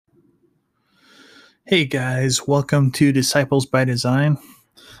Hey guys, welcome to Disciples by Design.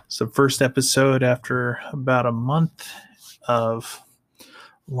 It's the first episode after about a month of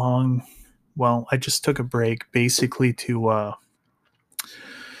long. Well, I just took a break basically to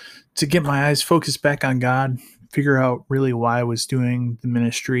get my eyes focused back on God, figure out really why I was doing the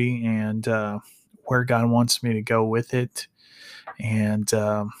ministry and where God wants me to go with it, and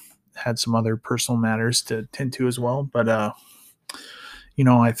had some other personal matters to tend to as well. But I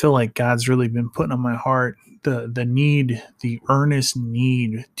feel like God's really been putting on my heart the earnest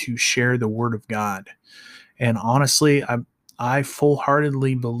need to share the word of God. And honestly, I full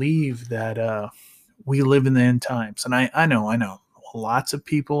heartedly believe that we live in the end times. And I know, lots of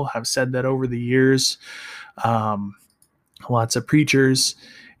people have said that over the years, um, lots of preachers,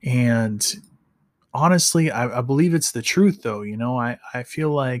 and honestly, I believe it's the truth. Though I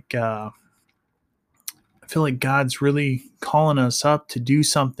feel like God's really calling us up to do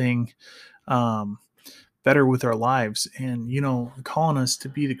something um, better with our lives, and calling us to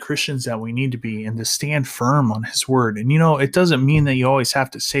be the Christians that we need to be and to stand firm on his word. And it doesn't mean that you always have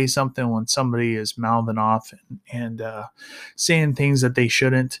to say something when somebody is mouthing off and saying things that they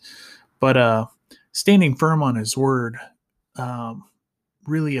shouldn't, but standing firm on his word um,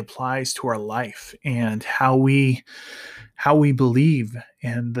 really applies to our life and how we believe,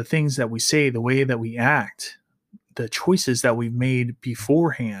 and the things that we say, the way that we act, the choices that we've made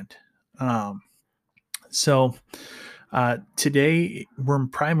beforehand. So today we're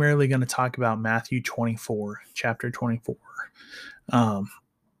primarily going to talk about Matthew 24, chapter 24. Um,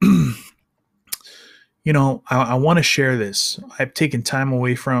 I want to share this. I've taken time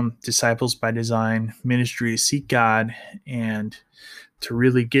away from Disciples by Design ministry to seek God and to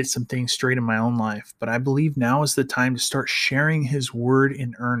really get some things straight in my own life. But I believe now is the time to start sharing his word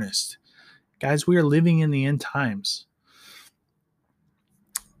in earnest. Guys, we are living in the end times.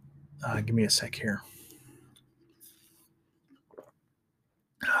 Give me a sec here.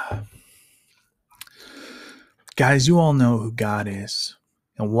 Guys, you all know who God is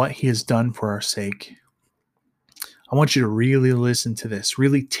and what he has done for our sake. I want you to really listen to this,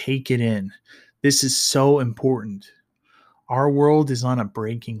 really take it in. This is so important. Our world is on a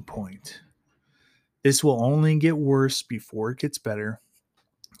breaking point. This will only get worse before it gets better,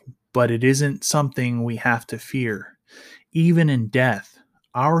 but it isn't something we have to fear. Even in death,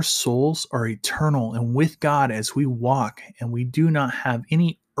 our souls are eternal and with God as we walk, and we do not have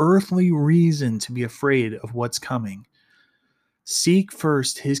any earthly reason to be afraid of what's coming. Seek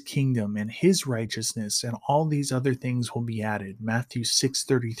first his kingdom and his righteousness, and all these other things will be added. Matthew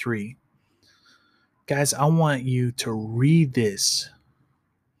 6:33. Guys, I want you to read this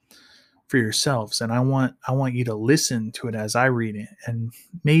for yourselves, and I want you to listen to it as I read it. And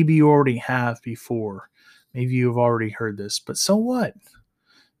maybe you already have before. Maybe you've already heard this, but so what?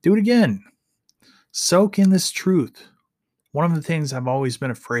 Do it again. Soak in this truth. One of the things I've always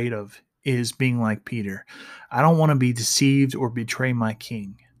been afraid of is being like Peter. I don't want to be deceived or betray my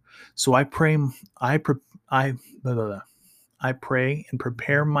king. So I pray, I, I, blah, blah, blah. I pray and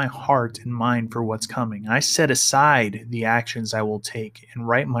prepare my heart and mind for what's coming. I set aside the actions I will take and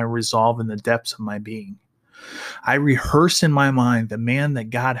write my resolve in the depths of my being. I rehearse in my mind the man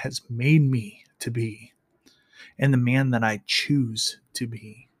that God has made me to be and the man that I choose to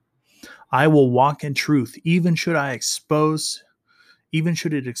be. I will walk in truth, even should it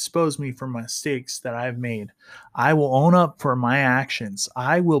expose me for mistakes that I've made. I will own up for my actions.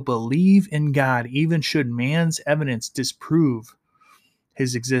 I will believe in God, even should man's evidence disprove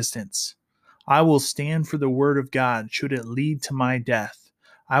his existence. I will stand for the word of God, should it lead to my death.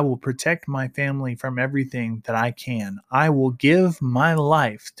 I will protect my family from everything that I can. I will give my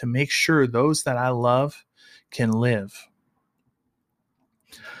life to make sure those that I love can live.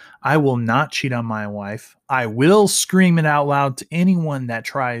 I will not cheat on my wife. I will scream it out loud to anyone that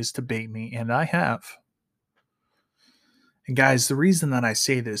tries to bait me, and I have. And guys, the reason that I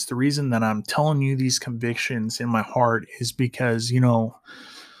say this, the reason that I'm telling you these convictions in my heart is because,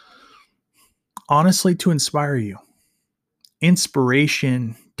 honestly, to inspire you.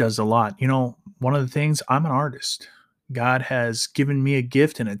 Inspiration does a lot. One of the things, I'm an artist. God has given me a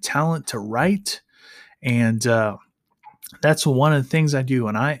gift and a talent to write, and that's one of the things I do.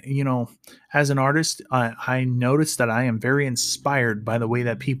 And as an artist, I notice that I am very inspired by the way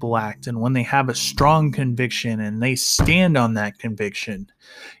that people act, and when they have a strong conviction and they stand on that conviction,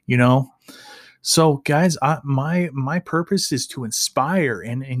 you know. So, guys, my purpose is to inspire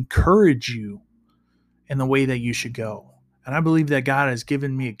and encourage you in the way that you should go. And I believe that God has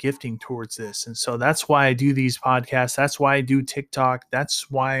given me a gifting towards this. And so that's why I do these podcasts. That's why I do TikTok.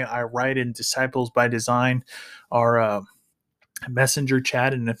 That's why I write in Disciples by Design, our messenger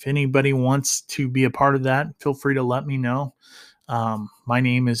chat. And if anybody wants to be a part of that, feel free to let me know. My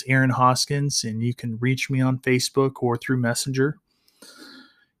name is Aaron Hoskins, and you can reach me on Facebook or through Messenger.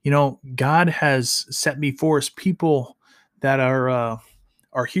 God has set before us people that are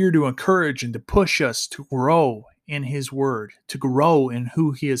here to encourage and to push us to grow in His Word, to grow in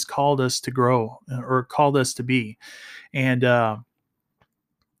who He has called us to grow or called us to be. And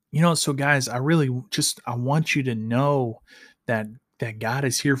so guys, I want you to know that God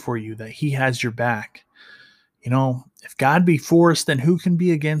is here for you, that He has your back. If God be for us, then who can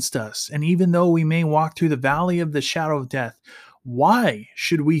be against us? And even though we may walk through the valley of the shadow of death, why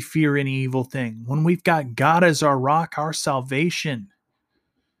should we fear any evil thing when we've got God as our rock, our salvation?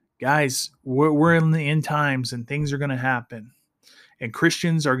 Guys, we're in the end times, and things are going to happen, and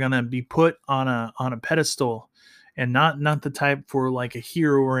Christians are going to be put on a pedestal, and not the type for like a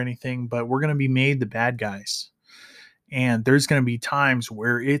hero or anything, but we're going to be made the bad guys. And there's going to be times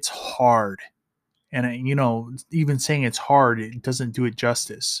where it's hard. And, even saying it's hard, it doesn't do it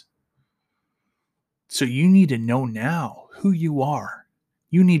justice. So you need to know now who you are.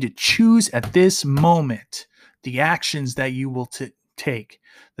 You need to choose at this moment the actions that you will take,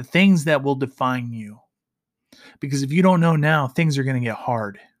 the things that will define you. Because if you don't know now, things are going to get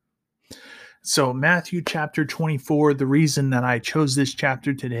hard. So Matthew chapter 24, the reason that I chose this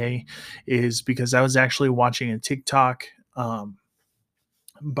chapter today is because I was actually watching a TikTok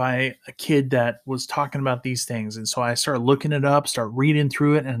by a kid that was talking about these things. And so I started looking it up, start reading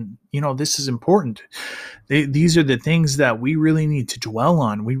through it. And, this is important. These are the things that we really need to dwell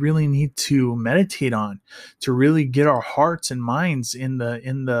on. We really need to meditate on to really get our hearts and minds in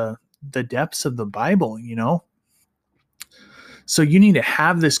the depths of the Bible, So you need to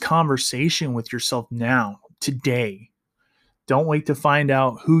have this conversation with yourself now, today. Don't wait to find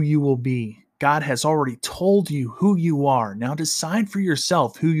out who you will be. God has already told you who you are. Now decide for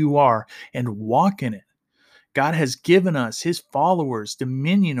yourself who you are and walk in it. God has given us, His followers,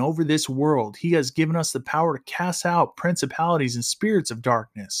 dominion over this world. He has given us the power to cast out principalities and spirits of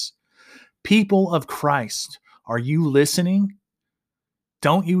darkness. People of Christ, are you listening?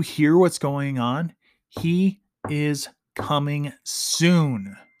 Don't you hear what's going on? He is coming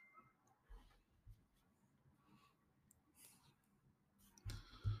soon.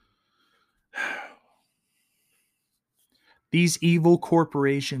 These evil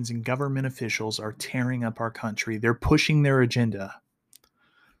corporations and government officials are tearing up our country. They're pushing their agenda.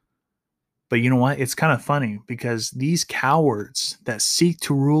 But you know what? It's kind of funny because these cowards that seek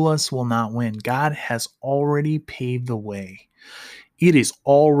to rule us will not win. God has already paved the way. It is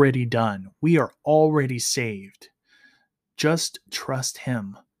already done. We are already saved. Just trust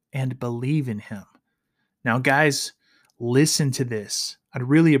Him and believe in Him. Now, guys, listen to this. I'd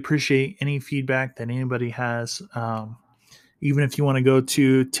really appreciate any feedback that anybody has. Even if you want to go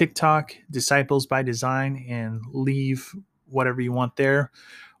to TikTok, Disciples by Design, and leave whatever you want there,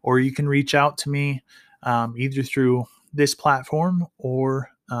 or you can reach out to me either through this platform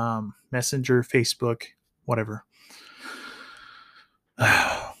or Messenger, Facebook, whatever.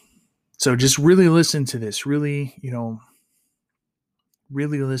 So just really listen to this. Really,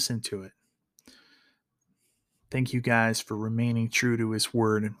 really listen to it. Thank you guys for remaining true to His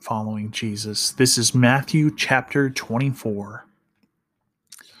word and following Jesus. This is Matthew chapter 24.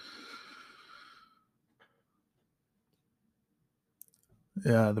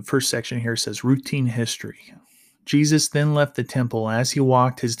 The first section here says routine history. Jesus then left the temple. As He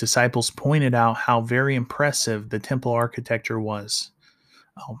walked, His disciples pointed out how very impressive the temple architecture was.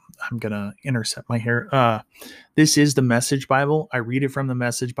 I'm going to intercept my hair. This is the Message Bible. I read it from the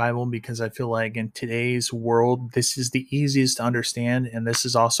Message Bible because I feel like in today's world, this is the easiest to understand. And this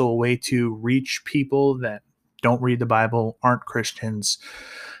is also a way to reach people that don't read the Bible, aren't Christians.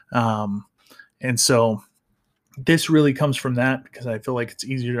 And so this really comes from that because I feel like it's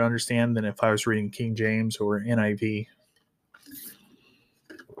easier to understand than if I was reading King James or NIV.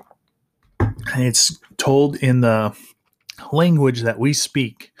 And it's told in the language that we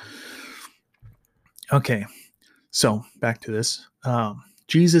speak. Okay, so back to this.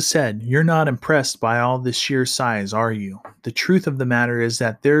 Jesus said, "You're not impressed by all this sheer size, are you? The truth of the matter is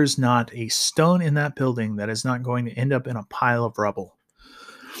that there's not a stone in that building that is not going to end up in a pile of rubble."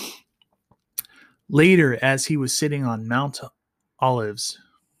 Later, as He was sitting on Mount Olives,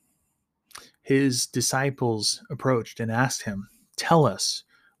 His disciples approached and asked Him, "Tell us,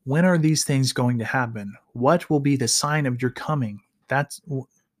 when are these things going to happen? What will be the sign of your coming? That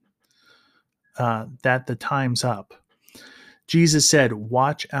the time's up." Jesus said,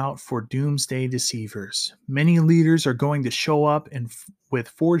 "Watch out for doomsday deceivers. Many leaders are going to show up with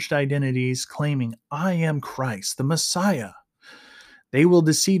forged identities claiming, 'I am Christ, the Messiah.' They will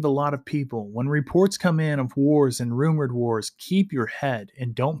deceive a lot of people. When reports come in of wars and rumored wars, keep your head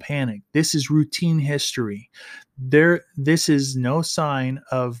and don't panic. This is routine history. This is no sign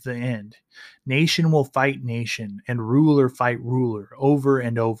of the end. Nation will fight nation and ruler fight ruler over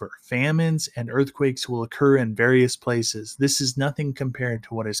and over. Famines and earthquakes will occur in various places. This is nothing compared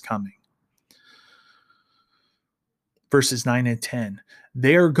to what is coming. Verses 9 and 10.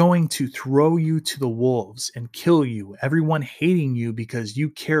 They are going to throw you to the wolves and kill you, everyone hating you because you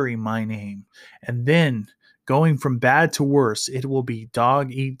carry my name. And then, going from bad to worse, it will be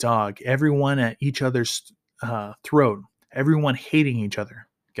dog eat dog, everyone at each other's throat, everyone hating each other.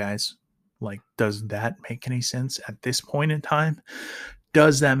 Guys, like, does that make any sense at this point in time?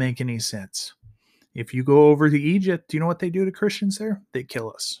 Does that make any sense? If you go over to Egypt, do you know what they do to Christians there? They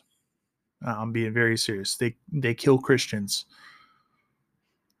kill us. I'm being very serious. They kill Christians.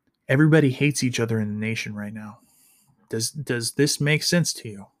 Everybody hates each other in the nation right now. Does this make sense to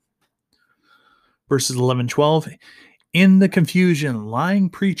you? Verses 11, 12. In the confusion, lying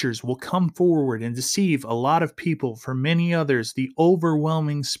preachers will come forward and deceive a lot of people. For many others, the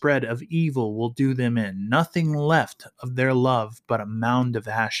overwhelming spread of evil will do them in. Nothing left of their love but a mound of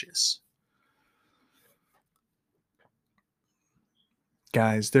ashes.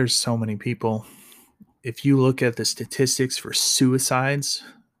 Guys, there's so many people. If you look at the statistics for suicides,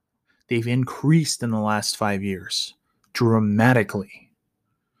 they've increased in the last 5 years dramatically.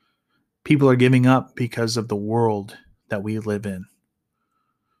 People are giving up because of the world that we live in.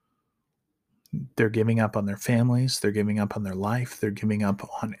 They're giving up on their families. They're giving up on their life. They're giving up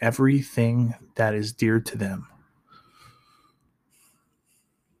on everything that is dear to them.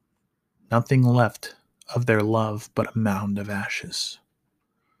 Nothing left of their love but a mound of ashes.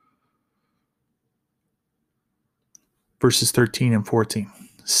 Verses 13 and 14.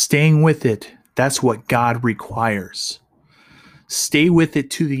 Staying with it, that's what God requires. Stay with it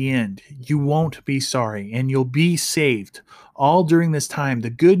to the end. You won't be sorry, and you'll be saved. All during this time,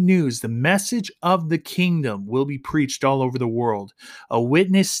 the good news, the message of the kingdom will be preached all over the world. A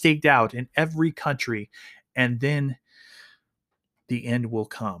witness staked out in every country, and then the end will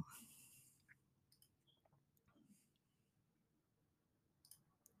come.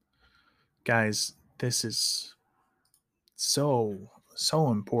 Guys, this is so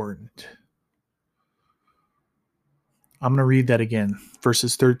important. I'm going to read that again.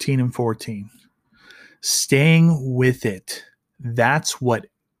 Verses 13 and 14. Staying with it. That's what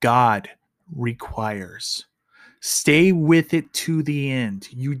God requires. Stay with it to the end.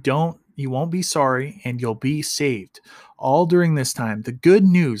 You won't be sorry, and you'll be saved. All during this time, the good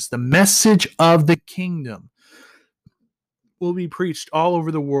news, the message of the kingdom will be preached all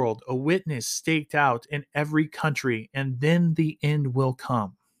over the world. A witness staked out in every country, and then the end will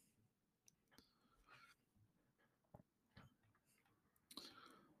come.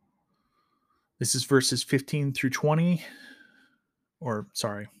 This is verses 15 through 20.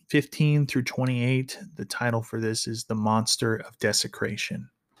 15 through 28. The title for this is The Monster of Desecration.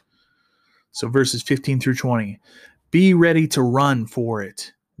 So verses 15 through 20. Be ready to run for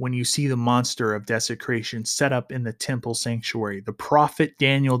it when you see the monster of desecration set up in the temple sanctuary. The prophet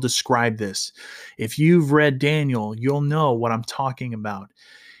Daniel described this. If you've read Daniel, you'll know what I'm talking about.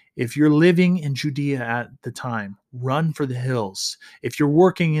 If you're living in Judea at the time, run for the hills. If you're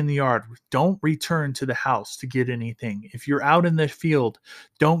working in the yard, don't return to the house to get anything. If you're out in the field,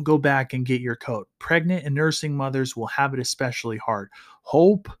 don't go back and get your coat. Pregnant and nursing mothers will have it especially hard.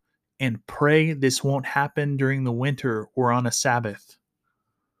 Hope and pray this won't happen during the winter or on a Sabbath.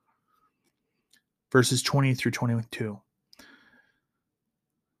 Verses 20 through 22.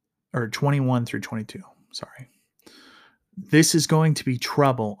 Or 21 through 22. Sorry. This is going to be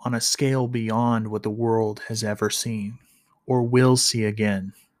trouble on a scale beyond what the world has ever seen or will see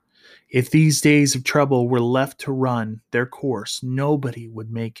again. If these days of trouble were left to run their course, nobody would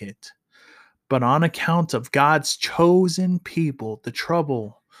make it. But on account of God's chosen people, the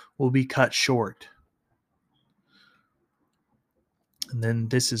trouble will be cut short. And then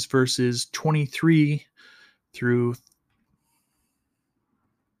this is verses 23 through,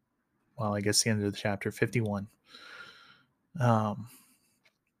 well, I guess the end of the chapter, 51.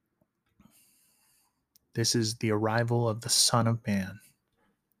 This is the arrival of the Son of Man.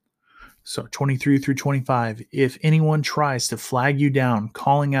 So 23 through 25, if anyone tries to flag you down,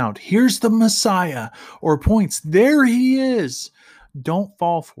 calling out, here's the Messiah, or points, there he is, don't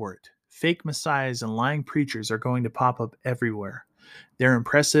fall for it. Fake messiahs and lying preachers are going to pop up everywhere. Their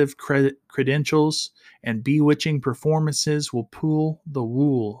impressive credentials and bewitching performances will pull the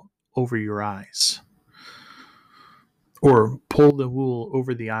wool over your eyes. Or pull the wool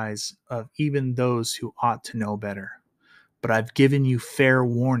over the eyes of even those who ought to know better. but I've given you fair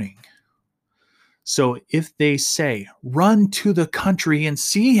warning. So if they say, run to the country and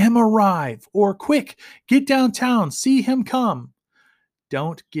see him arrive, or quick, get downtown, see him come,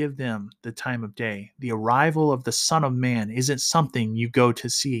 don't give them the time of day. The arrival of the Son of Man isn't something you go to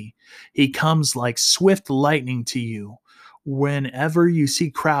see. He comes like swift lightning to you. Whenever you see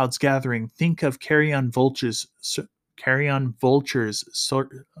crowds gathering, think of carrion vultures,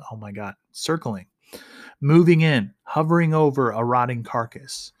 circling, moving in, hovering over a rotting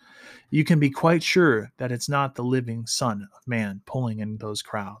carcass. You can be quite sure that it's not the living Son of Man pulling in those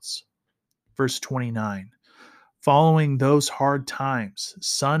crowds. Verse 29. Following those hard times,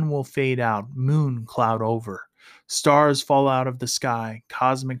 sun will fade out, moon cloud over, stars fall out of the sky,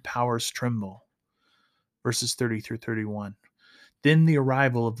 cosmic powers tremble. Verses 30 through 31. Then the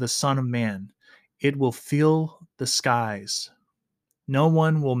arrival of the Son of Man, it will fill the skies. No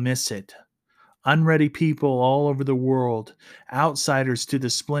one will miss it. Unready people all over the world, outsiders to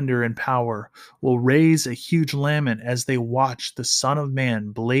the splendor and power, will raise a huge lament as they watch the Son of Man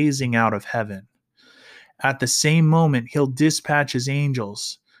blazing out of heaven. At the same moment, he'll dispatch his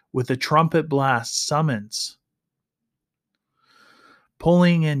angels with a trumpet blast summons,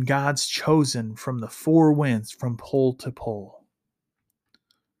 pulling in God's chosen from the four winds from pole to pole.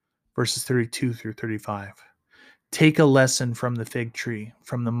 Verses 32 through 35. Take a lesson from the fig tree,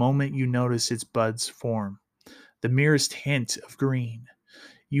 from the moment you notice its buds form, the merest hint of green.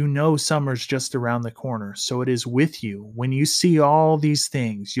 You know summer's just around the corner, so it is with you. When you see all these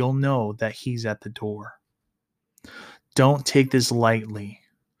things, you'll know that he's at the door. Don't take this lightly.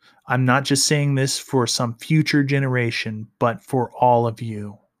 I'm not just saying this for some future generation, but for all of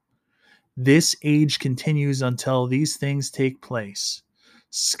you. This age continues until these things take place.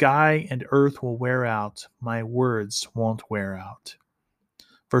 Sky and earth will wear out. My words won't wear out.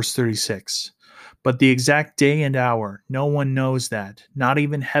 Verse 36. But the exact day and hour, no one knows that. Not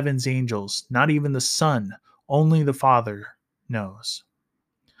even heaven's angels, not even the Son, only the Father knows.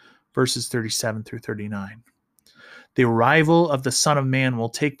 Verses 37 through 39. The arrival of the Son of Man will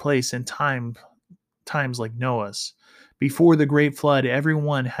take place in times like Noah's. Before the great flood,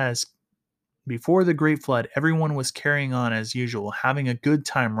 everyone was carrying on as usual, having a good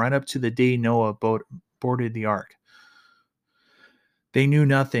time right up to the day Noah boarded the ark. They knew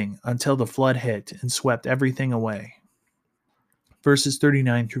nothing until the flood hit and swept everything away. Verses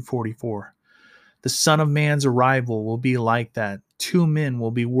 39 through 44. The Son of Man's arrival will be like that. 2 men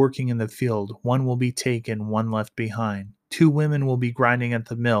will be working in the field. 1 will be taken, 1 left behind. 2 women will be grinding at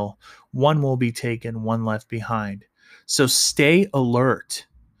the mill. 1 will be taken, 1 left behind. So stay alert.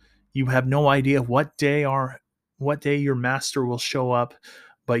 You have no idea what day your master will show up,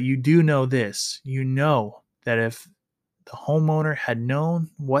 but you do know this. You know that if the homeowner had known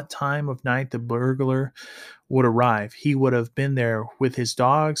what time of night the burglar would arrive, he would have been there with his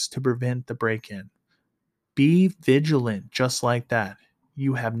dogs to prevent the break-in. Be vigilant just like that.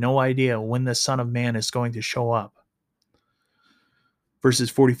 You have no idea when the Son of Man is going to show up. Verses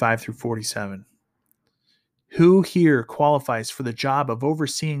 45 through 47. Who here qualifies for the job of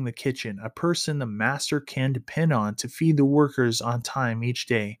overseeing the kitchen, a person the master can depend on to feed the workers on time each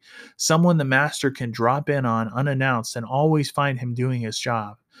day, someone the master can drop in on unannounced and always find him doing his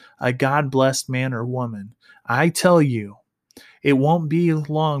job, a God-blessed man or woman? I tell you, it won't be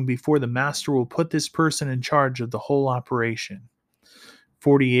long before the master will put this person in charge of the whole operation.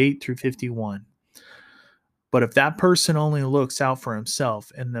 48 through 51. But if that person only looks out for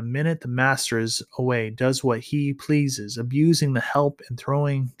himself, and the minute the master is away does what he pleases, abusing the help and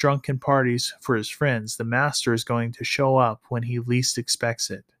throwing drunken parties for his friends, the master is going to show up when he least expects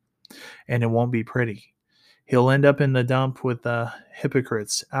it. And it won't be pretty. He'll end up in the dump with the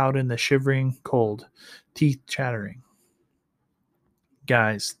hypocrites out in the shivering cold, teeth chattering.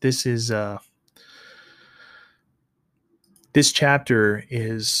 Guys, this chapter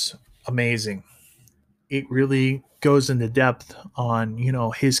is amazing. It really goes into depth on,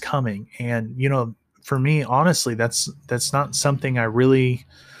 his coming. And, for me, honestly, that's not something I really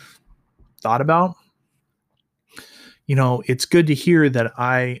thought about. It's good to hear that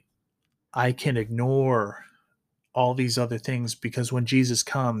I can ignore all these other things, because when Jesus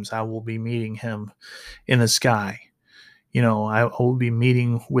comes, I will be meeting him in the sky. I will be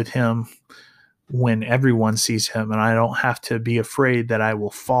meeting with him when everyone sees him, and I don't have to be afraid that I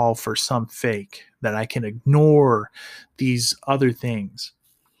will fall for some fake, that I can ignore these other things.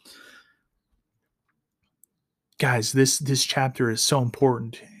 Guys, this chapter is so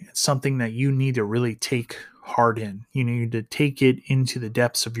important. It's something that you need to really take heart in. You need to take it into the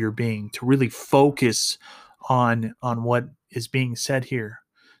depths of your being, to really focus on what is being said here,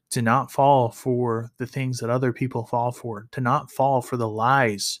 to not fall for the things that other people fall for, to not fall for the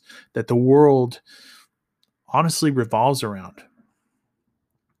lies that the world honestly revolves around.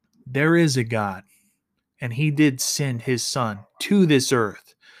 There is a God, and he did send his son to this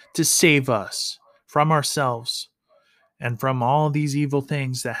earth to save us from ourselves and from all these evil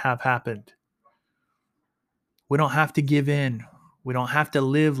things that have happened. We don't have to give in. We don't have to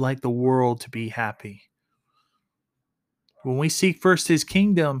live like the world to be happy. When we seek first his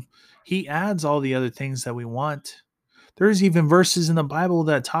kingdom, he adds all the other things that we want. There's even verses in the Bible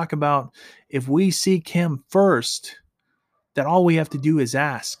that talk about if we seek him first, that all we have to do is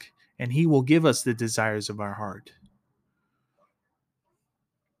ask, and he will give us the desires of our heart.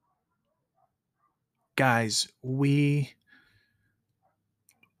 Guys,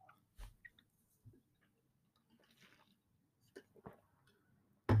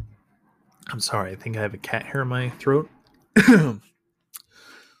 I'm sorry, I think I have a cat hair in my throat.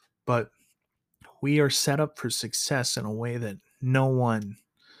 But we are set up for success in a way that no one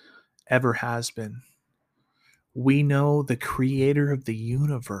ever has been. We know the creator of the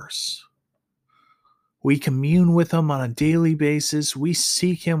universe. We commune with him on a daily basis. We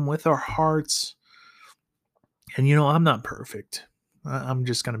seek him with our hearts. And I'm not perfect. I'm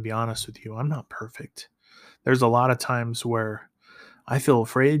just going to be honest with you. I'm not perfect. There's a lot of times where I feel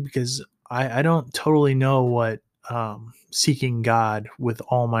afraid because I don't totally know what seeking God with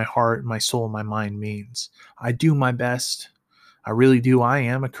all my heart, my soul, my mind means. I do my best. I really do. I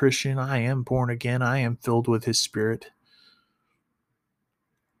am a Christian. I am born again. I am filled with his spirit.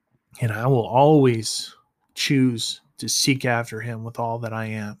 And I will always choose to seek after him with all that I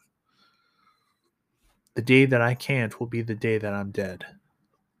am. The day that I can't will be the day that I'm dead.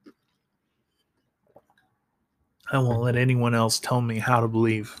 I won't let anyone else tell me how to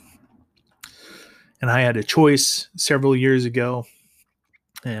believe. And I had a choice several years ago,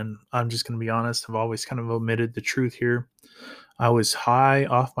 and I'm just going to be honest, I've always kind of omitted the truth here. I was high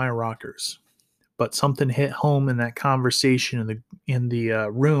off my rockers, but something hit home in that conversation in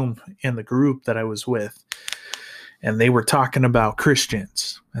the room in the group that I was with, and they were talking about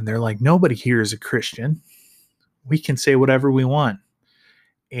Christians, and they're like, nobody here is a Christian. We can say whatever we want.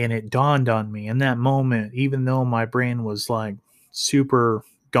 And it dawned on me in that moment, even though my brain was like super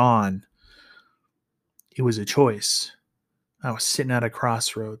gone, it was a choice. I was sitting at a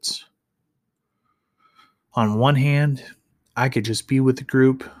crossroads. On one hand, I could just be with the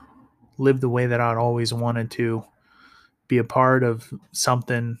group, live the way that I'd always wanted to, be a part of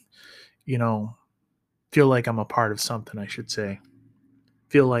something, feel like I'm a part of something, I should say.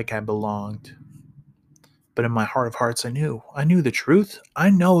 Feel like I belonged. But in my heart of hearts, I knew the truth. I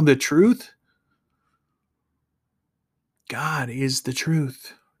know the truth. God is the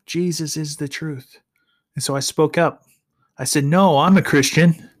truth. Jesus is the truth. And so I spoke up. I said, no, I'm a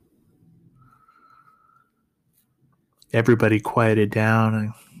Christian. Everybody quieted down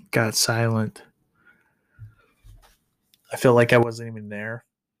and got silent. I felt like I wasn't even there.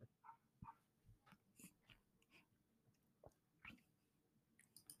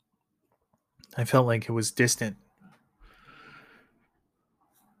 I felt like it was distant.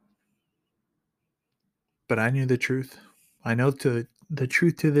 But I knew the truth. I know the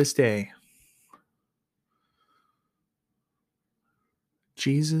truth to this day.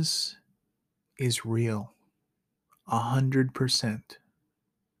 Jesus is real. 100%.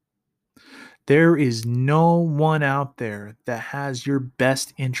 There is no one out there that has your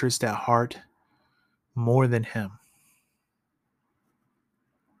best interest at heart more than him.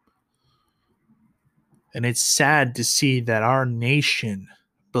 And it's sad to see that our nation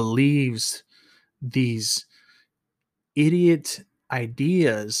believes these idiot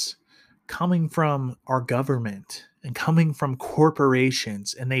ideas coming from our government and coming from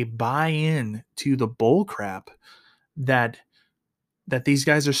corporations, and they buy in to the bull crap that these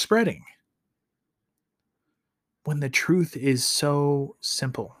guys are spreading, when the truth is so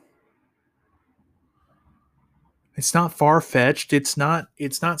simple. It's not far-fetched. It's not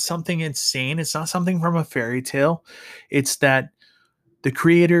something insane. It's not something from a fairy tale. It's that the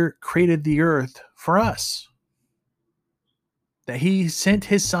creator created the earth for us. That he sent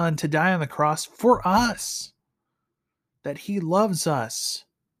his son to die on the cross for us. That he loves us.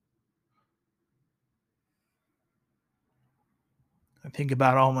 I think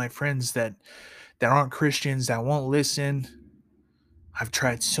about all my friends that aren't Christians, that won't listen. I've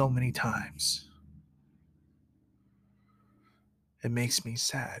tried so many times. It makes me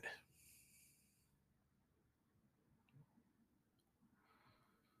sad.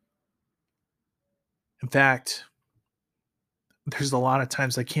 In fact, there's a lot of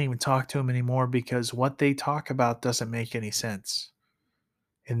times I can't even talk to them anymore because what they talk about doesn't make any sense.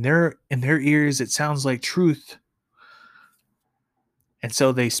 In their ears, it sounds like truth. And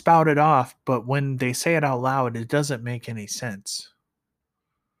so they spout it off, but when they say it out loud, it doesn't make any sense.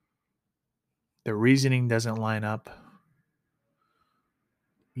 Their reasoning doesn't line up.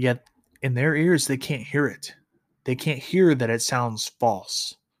 Yet in their ears, they can't hear it. They can't hear that it sounds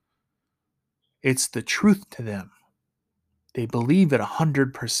false. It's the truth to them. They believe it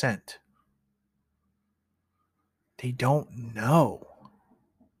 100%. They don't know.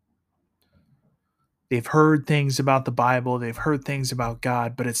 They've heard things about the Bible, they've heard things about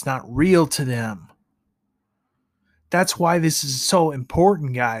God, but it's not real to them. That's why this is so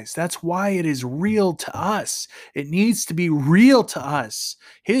important, guys. That's why it is real to us. It needs to be real to us.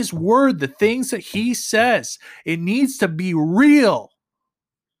 His word, the things that he says, it needs to be real.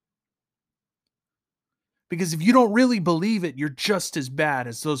 Because if you don't really believe it, you're just as bad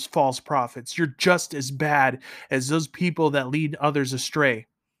as those false prophets. You're just as bad as those people that lead others astray.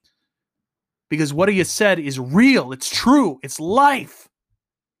 Because what he has said is real, it's true, it's life.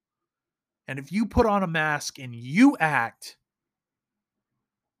 And if you put on a mask and you act,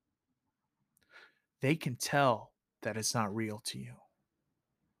 they can tell that it's not real to you.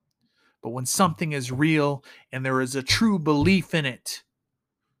 But when something is real and there is a true belief in it,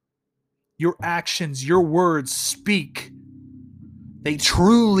 your actions, your words speak. They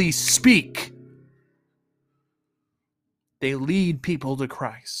truly speak. They lead people to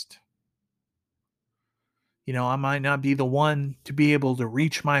Christ. You know, I might not be the one to be able to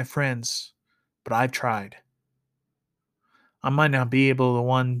reach my friends, but I've tried. I might not be able the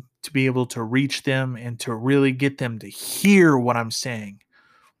one to be able to reach them and to really get them to hear what I'm saying.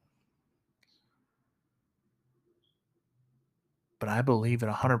 But I believe it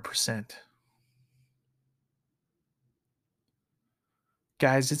 100%.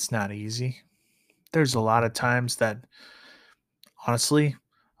 Guys, it's not easy. There's a lot of times that, honestly,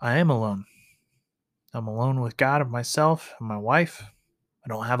 I am alone. I'm alone with God and myself and my wife. I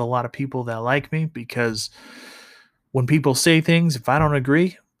don't have a lot of people that like me because when people say things, if I don't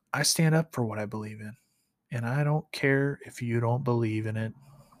agree, I stand up for what I believe in. And I don't care if you don't believe in it.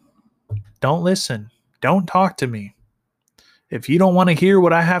 Don't listen. Don't talk to me. If you don't want to hear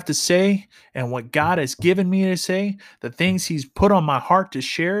what I have to say and what God has given me to say, the things he's put on my heart to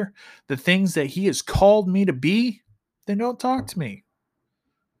share, the things that he has called me to be, then don't talk to me.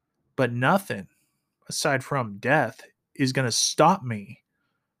 But nothing aside from death is going to stop me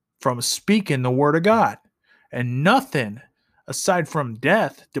from speaking the word of God. And nothing aside from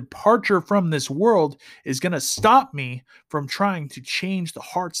death, departure from this world, is going to stop me from trying to change the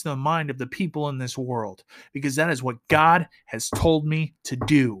hearts and the mind of the people in this world, because that is what God has told me to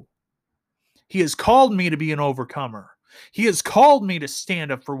do. He has called me to be an overcomer. He has called me to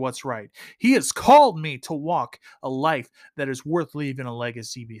stand up for what's right. He has called me to walk a life that is worth leaving a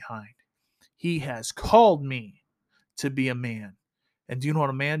legacy behind. He has called me to be a man. And do you know what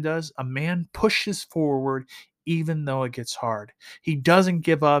a man does? A man pushes forward even though it gets hard. He doesn't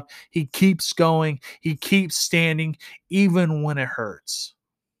give up. He keeps going. He keeps standing even when it hurts.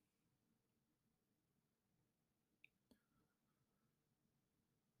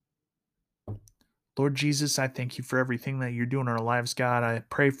 Lord Jesus, I thank you for everything that you're doing in our lives, God. I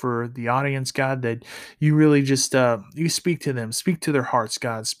pray for the audience, God, that you really just you speak to them, speak to their hearts,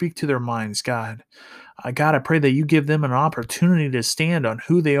 God, speak to their minds, God. God, I pray that you give them an opportunity to stand on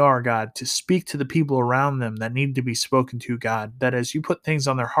who they are, God, to speak to the people around them that need to be spoken to, God, that as you put things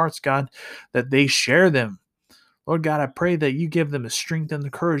on their hearts, God, that they share them. Lord God, I pray that you give them the strength and the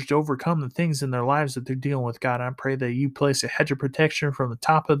courage to overcome the things in their lives that they're dealing with, God. I pray that you place a hedge of protection from the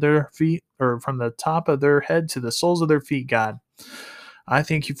top of their feet, or from the top of their head to the soles of their feet, God. I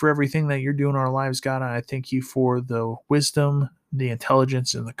thank you for everything that you're doing in our lives, God. I thank you for the wisdom, the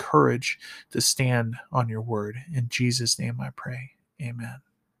intelligence, and the courage to stand on your word. In Jesus' name I pray. Amen.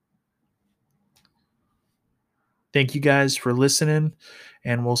 Thank you guys for listening,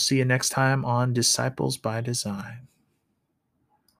 and we'll see you next time on Disciples by Design.